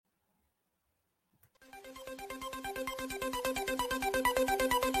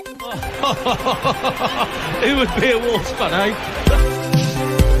Who would be a Wolves fan, eh?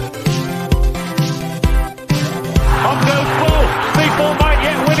 On goes Bull. People might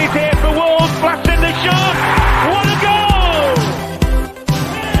yet win it here for Wolves. Blasting the shot. What a goal!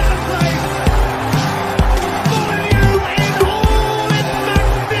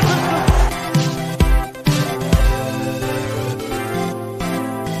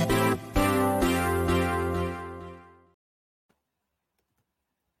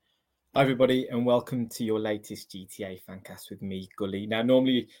 Hi everybody and welcome to your latest GTA Fancast with me, Gully. Now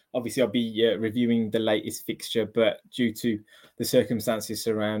normally, obviously I'll be reviewing the latest fixture, but due to the circumstances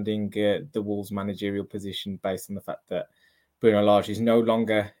surrounding the Wolves managerial position based on the fact that Bruno Lage is no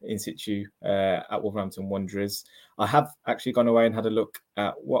longer in situ at Wolverhampton Wanderers, I have actually gone away and had a look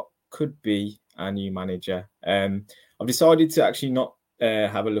at what could be our new manager. I've decided to actually not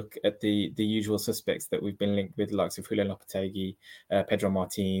have a look at the usual suspects that we've been linked with, the likes of Julian Lopetegui, Pedro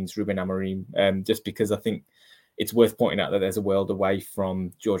Martins, Ruben Amorim, just because I think it's worth pointing out that there's a world away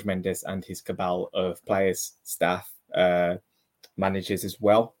from George Mendes and his cabal of players, staff, managers as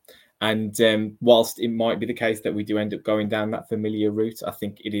well. And whilst it might be the case that we do end up going down that familiar route, I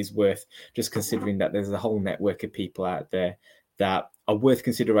think it is worth just considering that there's a whole network of people out there that are worth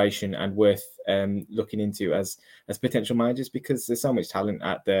consideration and worth looking into as potential managers, because there's so much talent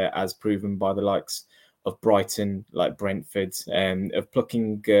out there, as proven by the likes of Brighton, like Brentford, of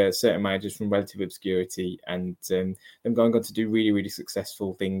plucking certain managers from relative obscurity and them going on to do really, really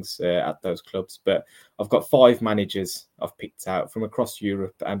successful things at those clubs. But I've got 5 managers I've picked out from across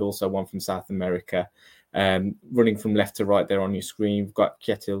Europe and also one from South America. Running from left to right there on your screen, we've got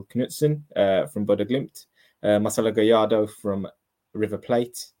Kjetil Knutsen from Bodo Glimt, Marcelo Gallardo from River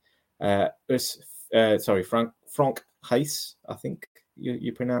Plate, Frank Heijs, I think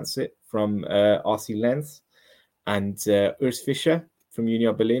you pronounce it, from RC Lens, and Urs Fischer from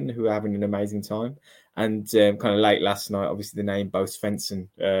Union Berlin, who are having an amazing time. And kind of late last night, obviously the name Bo Svensson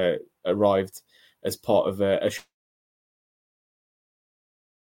arrived as part of a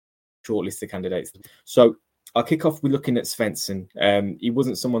short list of candidates. So I'll kick off with looking at Svensson. He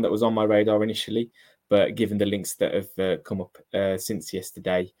wasn't someone that was on my radar initially, but given the links that have come up since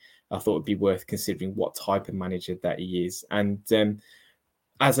yesterday, I thought it'd be worth considering what type of manager that he is. And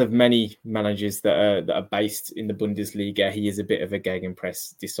as of many managers that are based in the Bundesliga, he is a bit of a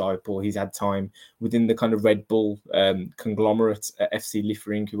Gegenpress disciple. He's had time within the kind of Red Bull conglomerate at FC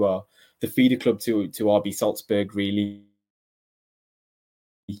Liefering, who are the feeder club to RB Salzburg, really.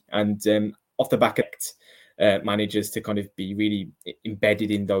 And off the back of managers to kind of be really embedded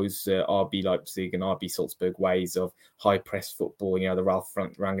in those RB Leipzig and RB Salzburg ways of high press football, the Ralf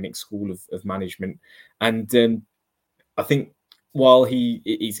Rangnick school of management. And I think while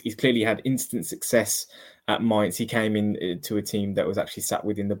he's clearly had instant success at Mainz, he came in to a team that was actually sat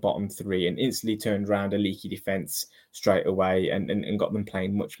within the bottom 3 and instantly turned around a leaky defence straight away and got them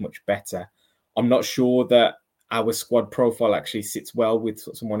playing much, much better. I'm not sure that our squad profile actually sits well with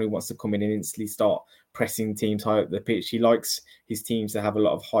someone who wants to come in and instantly start pressing teams high up the pitch. He likes his teams to have a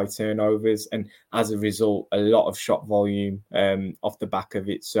lot of high turnovers and, as a result, a lot of shot volume off the back of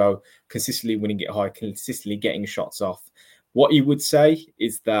it. So consistently winning it high, consistently getting shots off. What he would say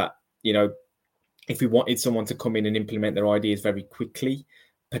is that, if we wanted someone to come in and implement their ideas very quickly,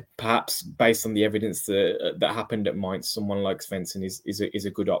 perhaps based on the evidence that happened at Mainz, someone like Svensson is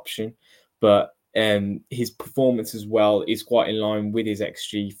a good option. But his performance as well is quite in line with his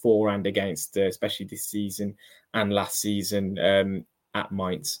XG for and against, especially this season and last season at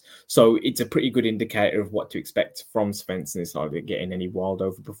Mainz. So it's a pretty good indicator of what to expect from Svensson. It's not getting any wild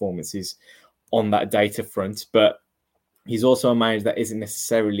over performances on that data front, but he's also a manager that isn't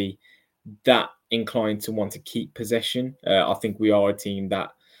necessarily that inclined to want to keep possession. I think we are a team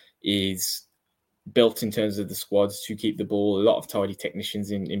that is built in terms of the squads to keep the ball, a lot of tidy technicians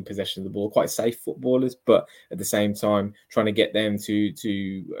in possession of the ball, quite safe footballers, but at the same time trying to get them to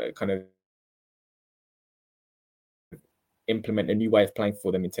kind of implement a new way of playing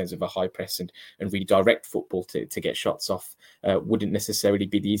for them in terms of a high press and really direct football to get shots off wouldn't necessarily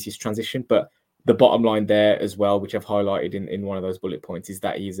be the easiest transition. But the bottom line there as well, which I've highlighted in one of those bullet points, is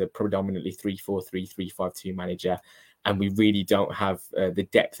that he's a predominantly 3-4-3, 3-5-2 manager. And we really don't have the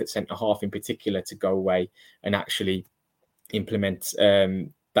depth at centre-half in particular to go away and actually implement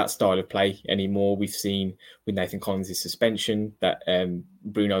that style of play anymore. We've seen with Nathan Collins' suspension that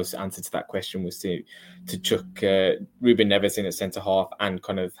Bruno's answer to that question was to chuck Ruben Neves in at centre-half and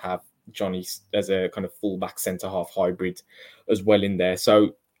kind of have Johnny as a kind of full-back centre-half hybrid as well in there.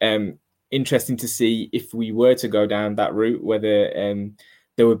 So interesting to see if we were to go down that route, whether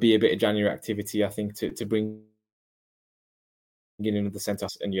there would be a bit of January activity, I think, to bring in another centre,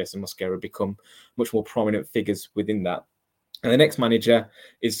 and yes, and Mosquera become much more prominent figures within that. And the next manager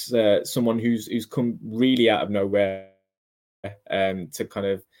is someone who's come really out of nowhere to kind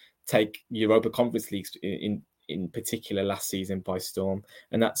of take Europa Conference Leagues in particular last season by storm,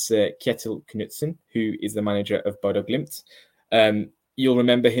 and that's Kjetil Knutsen, who is the manager of Bodo Glimt. You'll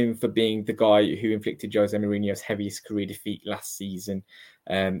remember him for being the guy who inflicted Jose Mourinho's heaviest career defeat last season,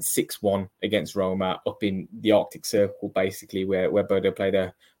 6-1 against Roma up in the Arctic Circle, basically, where Bodo play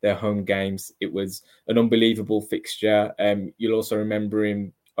their home games. It was an unbelievable fixture. You'll also remember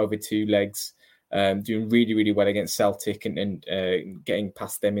him over two legs, doing really, really well against Celtic and getting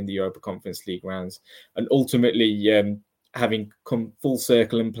past them in the Europa Conference League rounds. And ultimately, having come full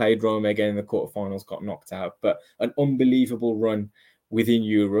circle and played Roma again in the quarterfinals, got knocked out. But an unbelievable run within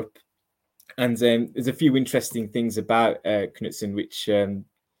Europe. And there's a few interesting things about Knutsen, which in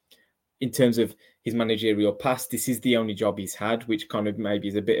terms of his managerial past, this is the only job he's had, which kind of maybe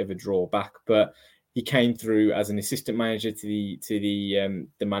is a bit of a drawback. But he came through as an assistant manager to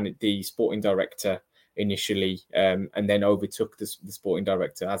the sporting director initially, and then overtook the sporting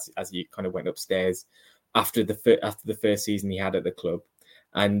director as he kind of went upstairs after the first season he had at the club.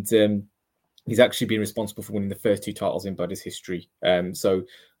 And he's actually been responsible for winning the first two titles in Bodo's history. So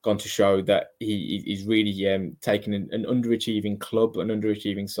gone to show that he's really taken an underachieving club, an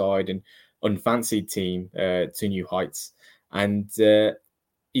underachieving side, and unfancied team to new heights. And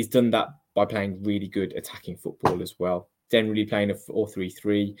he's done that by playing really good attacking football as well. Generally playing a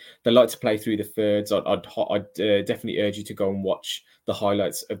 4-3-3. They like to play through the thirds. I'd definitely urge you to go and watch the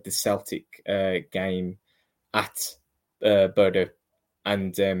highlights of the Celtic game at Bodo.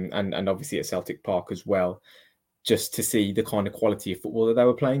 And obviously at Celtic Park as well, just to see the kind of quality of football that they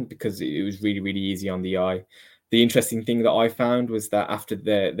were playing, because it was really, really easy on the eye. The interesting thing that I found was that after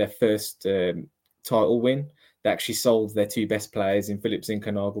their first title win, they actually sold their two best players in Philip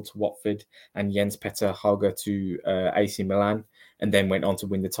Zinkernagel to Watford and Jens Petter Hauge to AC Milan, and then went on to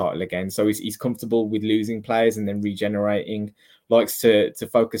win the title again. So he's comfortable with losing players and then regenerating, likes to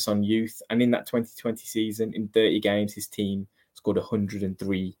focus on youth. And in that 2020 season, in 30 games, his team scored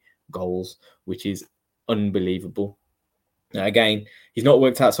 103 goals, which is unbelievable. Now, again, he's not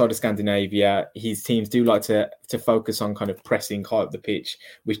worked outside of Scandinavia. His teams do like to focus on kind of pressing high up the pitch,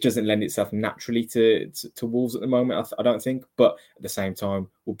 which doesn't lend itself naturally to Wolves at the moment, I don't think. But at the same time,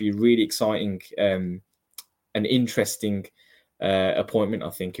 will be really exciting and interesting appointment, I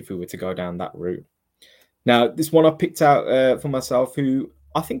think, if we were to go down that route. Now, this one I picked out for myself, who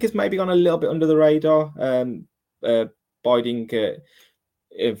I think has maybe gone a little bit under the radar, biding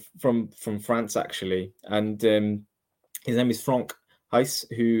from France, actually. And his name is Franck Heis,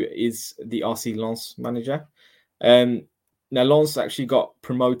 who is the RC Lens manager. Now, Lens actually got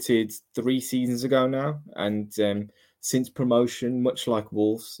promoted 3 seasons ago now. And since promotion, much like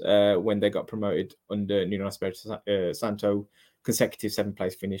Wolves, when they got promoted under Nuno Espirito Santo, consecutive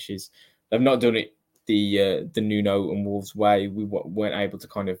 7th-place finishes. They've not done it the Nuno and Wolves way. We weren't able to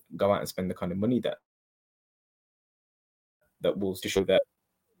kind of go out and spend the kind of money that Wolves, to show that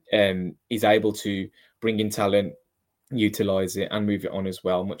is able to bring in talent, utilize it, and move it on as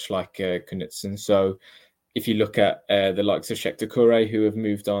well, much like Knutsen. So if you look at the likes of Shakhtar Kure, who's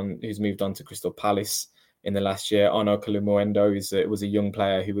moved on to Crystal Palace in the last year, Arnaud Kolomoendo was a young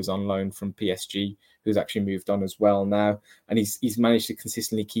player who was on loan from PSG, who's actually moved on as well now, and he's managed to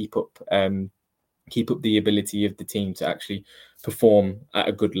consistently keep up the ability of the team to actually perform at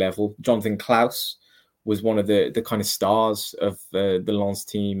a good level. Jonathan Klaus was one of the kind of stars of the Lens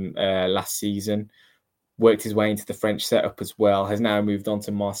team last season. Worked his way into the French setup as well. Has now moved on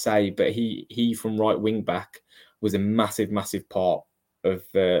to Marseille, but he from right wing back was a massive part of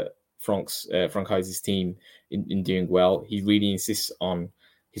Franck Heis's team in doing well. He really insists on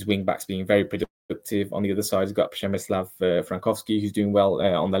his wing backs being very productive. On the other side, he's got Przemysław Frankowski, who's doing well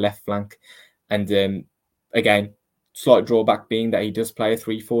on the left flank. And again, slight drawback being that he does play a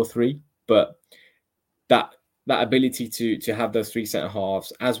 3-4-3, but that ability to have those 3 centre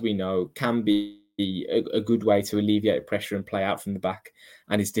halves, as we know, can be a good way to alleviate pressure and play out from the back.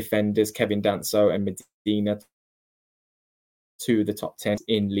 And his defenders, Kevin Danso and Medina, 2 of the top 10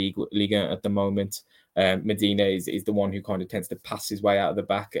 in Liga at the moment. Medina is the one who kind of tends to pass his way out of the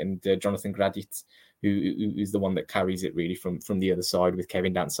back, and Jonathan Gradit, who is the one that carries it really from the other side, with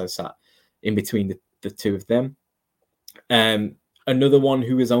Kevin Danso sat in between the 2 of them. Another one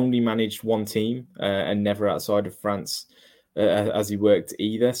who has only managed one team and never outside of France, as he worked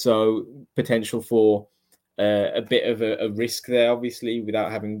either. So potential for a bit of a risk there, obviously,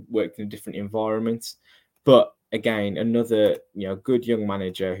 without having worked in a different environment. But again, another good young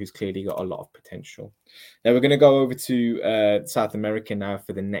manager who's clearly got a lot of potential. Now we're going to go over to South America now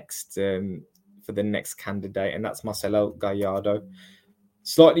for the next candidate, and that's Marcelo Gallardo.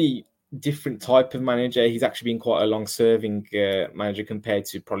 Slightly different type of manager. He's actually been quite a long-serving manager compared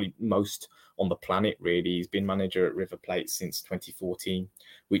to probably most on the planet. Really, he's been manager at River Plate since 2014,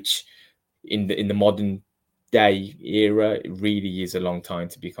 which in the modern day era, it really is a long time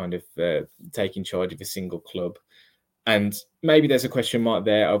to be kind of taking charge of a single club. And maybe there's a question mark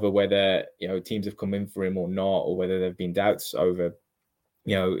there over whether teams have come in for him or not, or whether there have been doubts over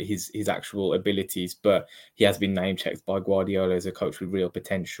his actual abilities. But he has been name checked by Guardiola as a coach with real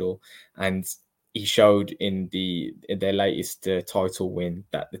potential, and he showed in their latest title win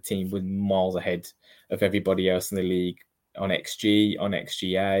that the team was miles ahead of everybody else in the league on XG, on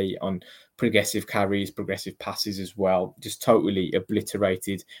XGA, on progressive carries, progressive passes as well. Just totally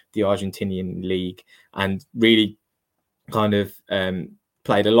obliterated the Argentinian league and really kind of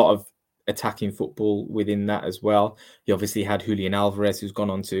played a lot of attacking football within that as well. He obviously had Julian Alvarez, who's gone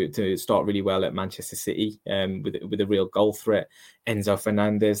on to start really well at Manchester City with a real goal threat. Enzo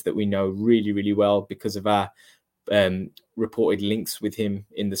Fernandez, that we know really, really well because of our reported links with him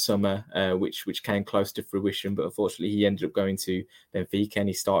in the summer, which came close to fruition, but unfortunately he ended up going to Benfica and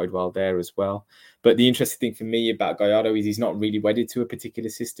he started well there as well. But the interesting thing for me about Gallardo is he's not really wedded to a particular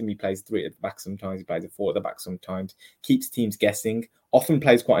system. He plays 3 at the back sometimes, he plays a 4 at the back sometimes, keeps teams guessing, often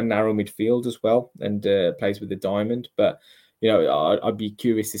plays quite a narrow midfield as well, and plays with the diamond. But I'd be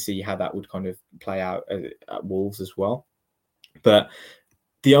curious to see how that would kind of play out at Wolves as well. But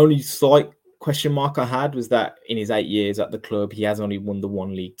the only slight question mark I had was that in his 8 years at the club, he has only won the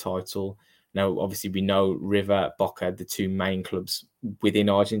 1 league title. Now, obviously, we know River, Boca, the 2 main clubs within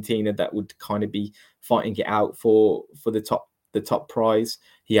Argentina that would kind of be fighting it out for the top prize.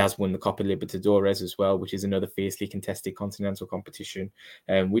 He has won the Copa Libertadores as well, which is another fiercely contested continental competition,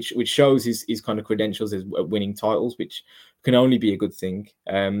 which shows his kind of credentials as winning titles, which can only be a good thing.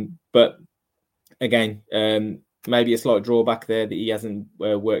 But again, maybe a slight drawback there that he hasn't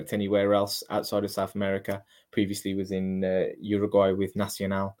worked anywhere else outside of South America. Previously was in Uruguay with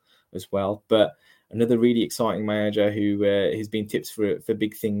Nacional as well. But another really exciting manager who has been tipped for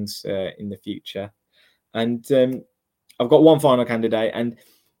big things in the future. And I've got one final candidate, and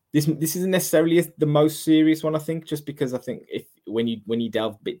this isn't necessarily the most serious one, I think, just because I think when you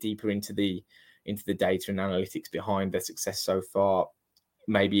delve a bit deeper into the data and analytics behind their success so far,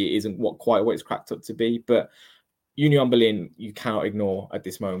 maybe it isn't quite what it's cracked up to be. But Union Berlin, you cannot ignore at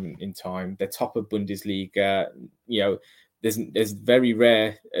this moment in time. They're top of Bundesliga. There's very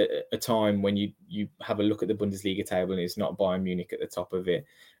rare a time when you have a look at the Bundesliga table and it's not Bayern Munich at the top of it.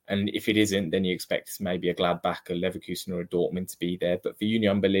 And if it isn't, then you expect maybe a Gladbach, a Leverkusen, or a Dortmund to be there. But for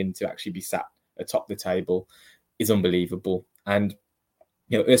Union Berlin to actually be sat atop the table is unbelievable. And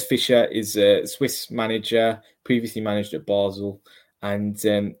Urs Fischer is a Swiss manager, previously managed at Basel, and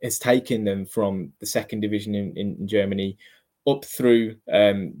has taken them from the second division in Germany up through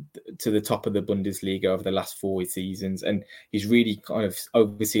to the top of the Bundesliga over the last 4 seasons. And he's really kind of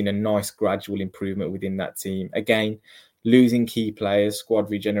overseen a nice gradual improvement within that team. Again, losing key players,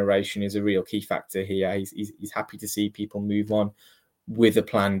 squad regeneration is a real key factor here. He's happy to see people move on with a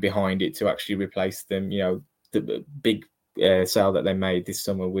plan behind it to actually replace them. The big sale that they made this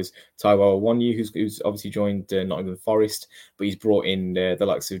summer was Taiwo Awoniyi, who's obviously joined Nottingham Forest, but he's brought in the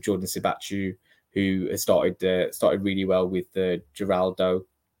likes of Jordan Sibachau, who has started really well with Geraldo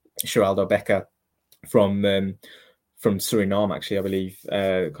Becker from Suriname, actually, I believe,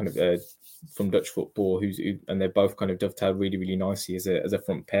 from Dutch football, and they're both kind of dovetailed really, really nicely as a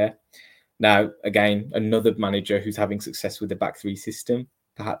front pair. Now, again, another manager who's having success with the back 3 system.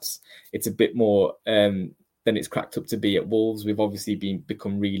 Perhaps it's a bit more than it's cracked up to be at Wolves. We've obviously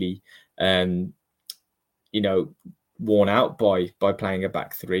become really, worn out by playing a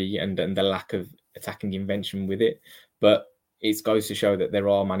back 3 and the lack of attacking invention with it. But it goes to show that there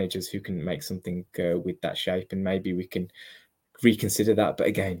are managers who can make something with that shape, and maybe we can reconsider that. But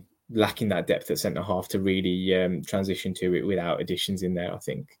again, lacking that depth at centre half to really transition to it without additions in there, I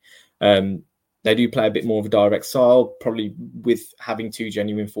think. They do play a bit more of a direct style, probably with having 2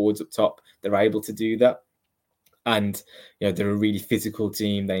 genuine forwards up top. They're able to do that. And, they're a really physical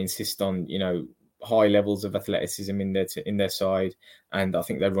team. They insist on, high levels of athleticism in their side. And I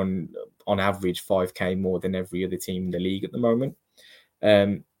think they run, on average, 5K more than every other team in the league at the moment.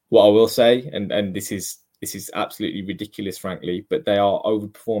 What I will say, and this is absolutely ridiculous, frankly, but they are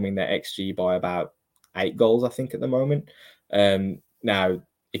overperforming their XG by about 8 goals, I think, at the moment. Now,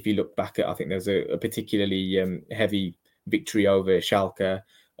 if you look back at, I think there's a particularly heavy victory over Schalke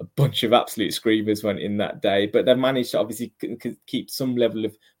a bunch of absolute screamers went in that day, but they've managed to obviously keep some level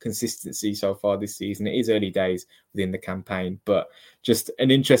of consistency so far this season. It is early days within the campaign, but just an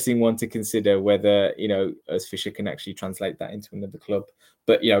interesting one to consider whether, as Fisher can actually translate that into another club.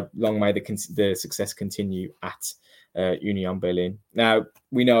 But, long may the success continue at Union Berlin. Now,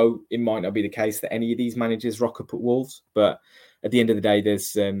 we know it might not be the case that any of these managers rock up at Wolves, but at the end of the day,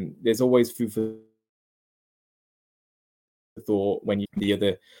 there's always food for thought when you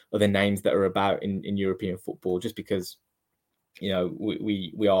the other names that are about in European football, just because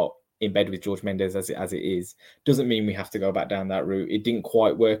we are in bed with George Mendes as it is, doesn't mean we have to go back down that route. It didn't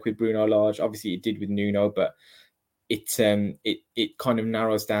quite work with Bruno Lage. Obviously it did with Nuno, but it kind of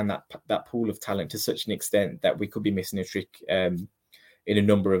narrows down that pool of talent to such an extent that we could be missing a trick in a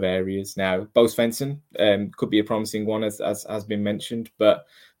number of areas. Now, Bo Svensson could be a promising one, as has been mentioned, but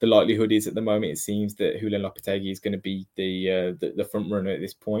the likelihood is at the moment it seems that Julian Lopetegui is going to be the front runner at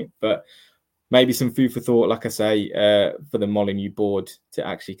this point. But maybe some food for thought, like I say, for the Molyneux board to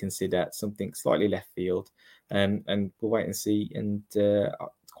actually consider something slightly left field, and we'll wait and see. And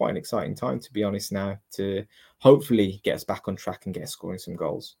it's quite an exciting time, to be honest, now to hopefully get us back on track and get us scoring some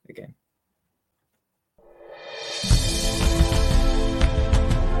goals again.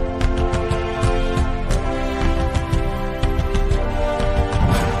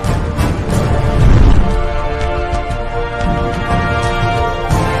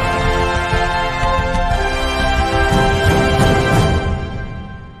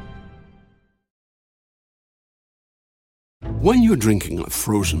 When you're drinking a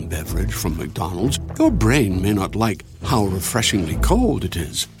frozen beverage from McDonald's, your brain may not like how refreshingly cold it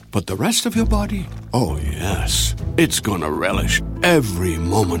is, but the rest of your body, oh yes, it's gonna relish every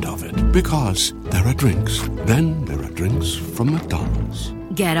moment of it, because there are drinks. Then there are drinks from McDonald's.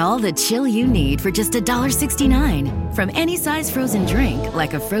 Get all the chill you need for just $1.69. From any size frozen drink,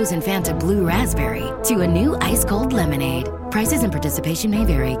 like a frozen Fanta Blue Raspberry, to a new ice-cold lemonade. Prices and participation may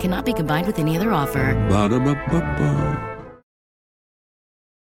vary. Cannot be combined with any other offer. Ba-da-ba-ba-ba.